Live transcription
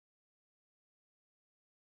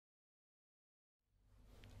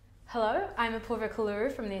Hello, I'm Apoorva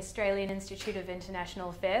Kolluru from the Australian Institute of International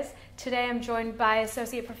Affairs. Today I'm joined by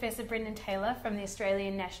Associate Professor Brendan Taylor from the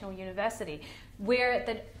Australian National University. We're at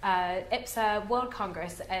the IPSA World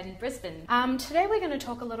Congress in Brisbane. Today we're going to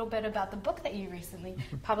talk a little bit about the book that you recently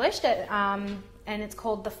published, and it's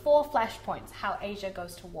called The 4 Flashpoints, How Asia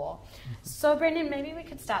Goes to War. So Brendan, maybe we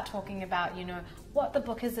could start talking about, what the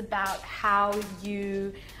book is about, how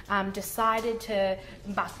you decided to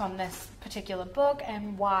embark on this particular book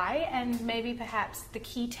and why, and maybe perhaps the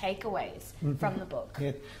key takeaways from the book.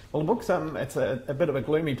 Yeah. Well, the book's it's a bit of a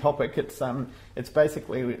gloomy topic. It's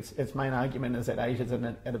basically its main argument is that Asia's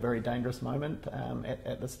at a very dangerous moment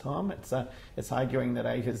at this time. It's arguing that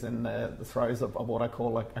Asia's in the throes of what I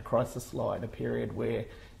call a crisis slide, a period where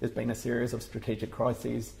there's been a series of strategic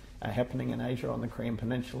crises happening in Asia on the Korean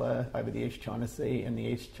Peninsula, over the East China Sea and the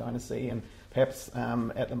East China Sea, and perhaps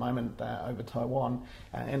at the moment over Taiwan.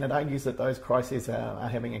 And it argues that those crises are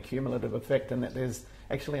having a cumulative effect and that there's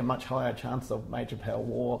actually a much higher chance of major power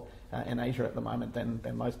war in Asia at the moment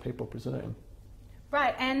than most people presume.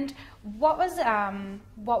 Right, and what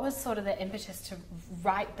was sort of the impetus to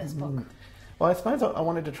write this book? Well, I suppose I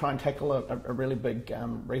wanted to try and tackle a really big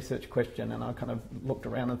research question, and I kind of looked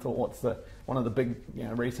around and thought, what's one of the big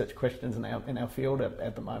research questions in our field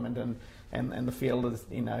at the moment, and the field is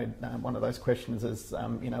one of those questions is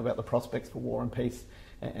about the prospects for war and peace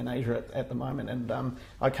in Asia at the moment. And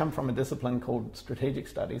I come from a discipline called strategic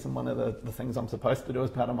studies, and one of the things I'm supposed to do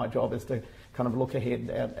as part of my job is to kind of look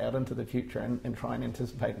ahead out into the future and try and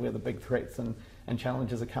anticipate where the big threats and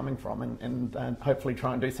challenges are coming from, and hopefully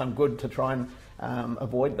try and do some good to try and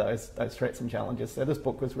avoid those threats and challenges. So this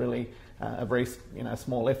book was really a very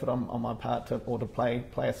small effort on my part to play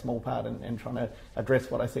a small part in trying to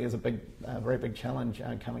address what I see as a very big challenge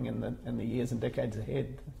coming in the years and decades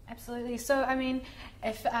ahead. Absolutely. So, I mean,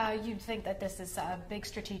 if you think that this is a big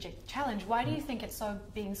strategic challenge, why do you think it's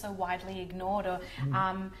being so widely ignored or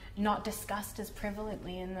not discussed as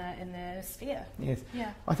prevalently in the sphere? Yes.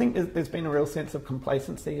 Yeah. I think there's been a real sense of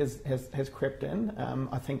complacency has crept in.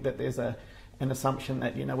 I think that there's an assumption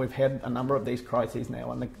that we've had a number of these crises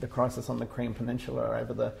now, and the crisis on the Korean Peninsula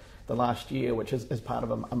over the last year, which is part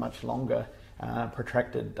of a much longer,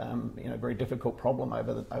 protracted, very difficult problem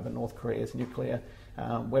over North Korea's nuclear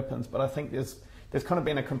weapons. But I think there's kind of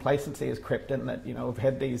been a complacency has crept in that we've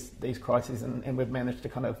had these crises and we've managed to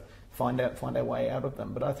kind of find our way out of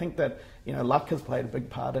them. But I think that luck has played a big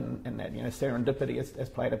part in that. Serendipity has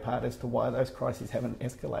played a part as to why those crises haven't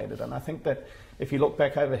escalated. And I think that if you look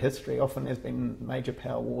back over history, often there's been major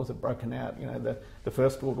power wars have broken out. The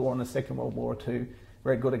First World War and the Second World War are two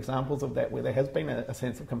very good examples of that, where there has been a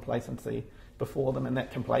sense of complacency before them, and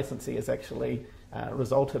that complacency has actually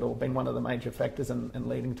resulted or been one of the major factors in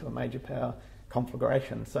leading to a major power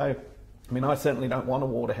conflagration. So, I mean, I certainly don't want a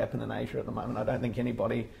war to happen in Asia at the moment. I don't think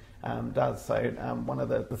anybody does. So one of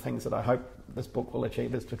the things that I hope this book will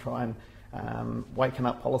achieve is to try and waken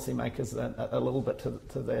up policymakers a little bit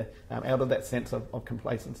to the out of that sense of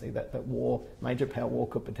complacency that major power war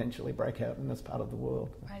could potentially break out in this part of the world.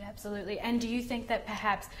 Right, absolutely. And do you think that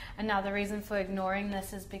perhaps another reason for ignoring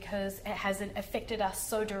this is because it hasn't affected us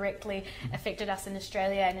so directly, affected us in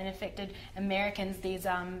Australia and it affected Americans, these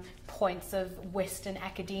points of Western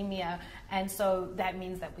academia, and so that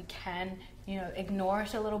means that we can ignore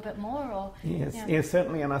it a little bit more? Or yes,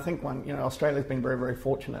 certainly. And I think Australia's been very, very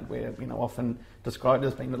fortunate. We're often described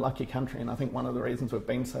as being the lucky country, and I think one of the reasons we've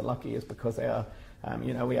been so lucky is because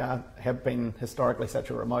we have been historically such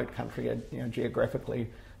a remote country, geographically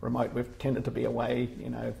remote. We've tended to be away,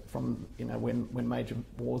 from when major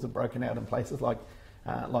wars have broken out in places like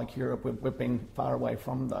Europe. We've been far away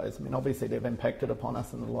from those. I mean, obviously they've impacted upon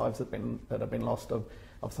us and the lives that have been lost of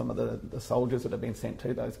some of the soldiers that have been sent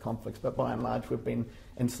to those conflicts, but by and large we've been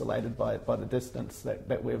insulated by the distance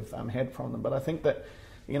that we've had from them. But I think that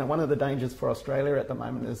one of the dangers for Australia at the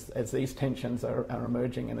moment is as these tensions are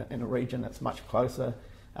emerging in a region that's much closer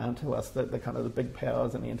to us, that the kind of the big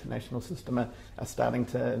powers in the international system are starting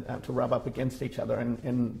to rub up against each other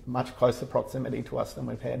in much closer proximity to us than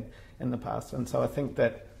we've had in the past. And so I think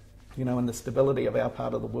that and the stability of our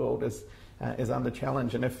part of the world is under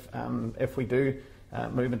challenge. And if we do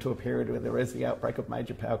move into a period where there is the outbreak of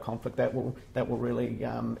major power conflict, that will really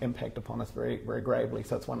impact upon us very, very gravely.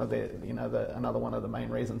 So it's one of another one of the main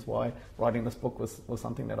reasons why writing this book was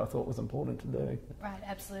something that I thought was important to do. Right,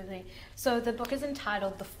 absolutely. So the book is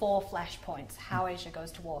entitled The 4 Flashpoints, How Asia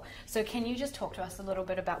Goes to War. So can you just talk to us a little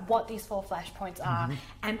bit about what these 4 flashpoints are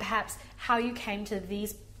and perhaps how you came to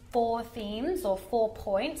these 4 themes or 4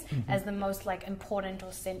 points as the most important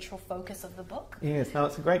or central focus of the book? Yes, no,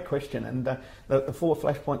 it's a great question, and the 4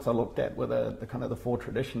 flashpoints I looked at were the kind of the 4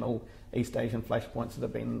 traditional East Asian flashpoints that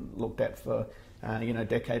have been looked at for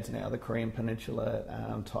decades now: the Korean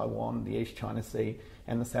Peninsula, Taiwan, the East China Sea,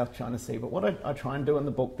 and the South China Sea. But what I try and do in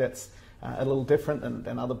the book that's a little different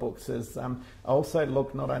than other books is I also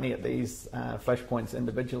look not only at these flashpoints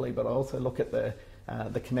individually, but I also look at the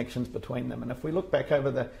connections between them. And if we look back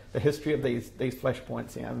over the history of these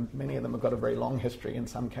flashpoints, many of them have got a very long history. In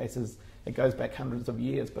some cases, it goes back hundreds of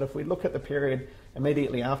years. But if we look at the period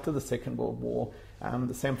immediately after the Second World War,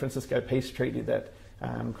 the San Francisco Peace Treaty that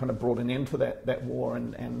kind of brought an end to that war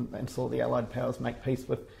and saw the Allied powers make peace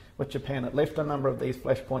with Japan, it left a number of these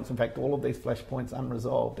flashpoints, in fact all of these flashpoints,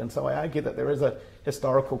 unresolved. And so I argue that there is a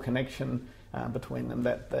historical connection between them,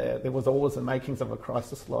 that there was always the makings of a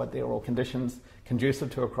crisis slide there, or conditions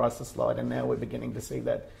conducive to a crisis slide, and now we're beginning to see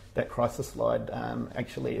that crisis slide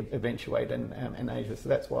actually eventuate in Asia. So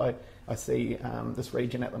that's why I see this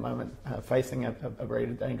region at the moment facing a very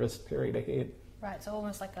dangerous period ahead. Right, so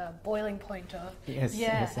almost like a boiling point of... Yes.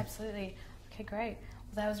 Yes, absolutely. Okay, great.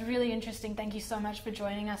 Well, that was really interesting. Thank you so much for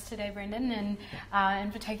joining us today, Brendan,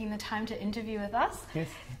 and for taking the time to interview with us. Yes.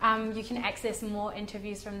 You can access more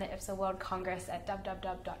interviews from the IPSA World Congress at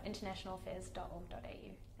www.internationalaffairs.org.au.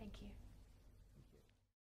 Thank you.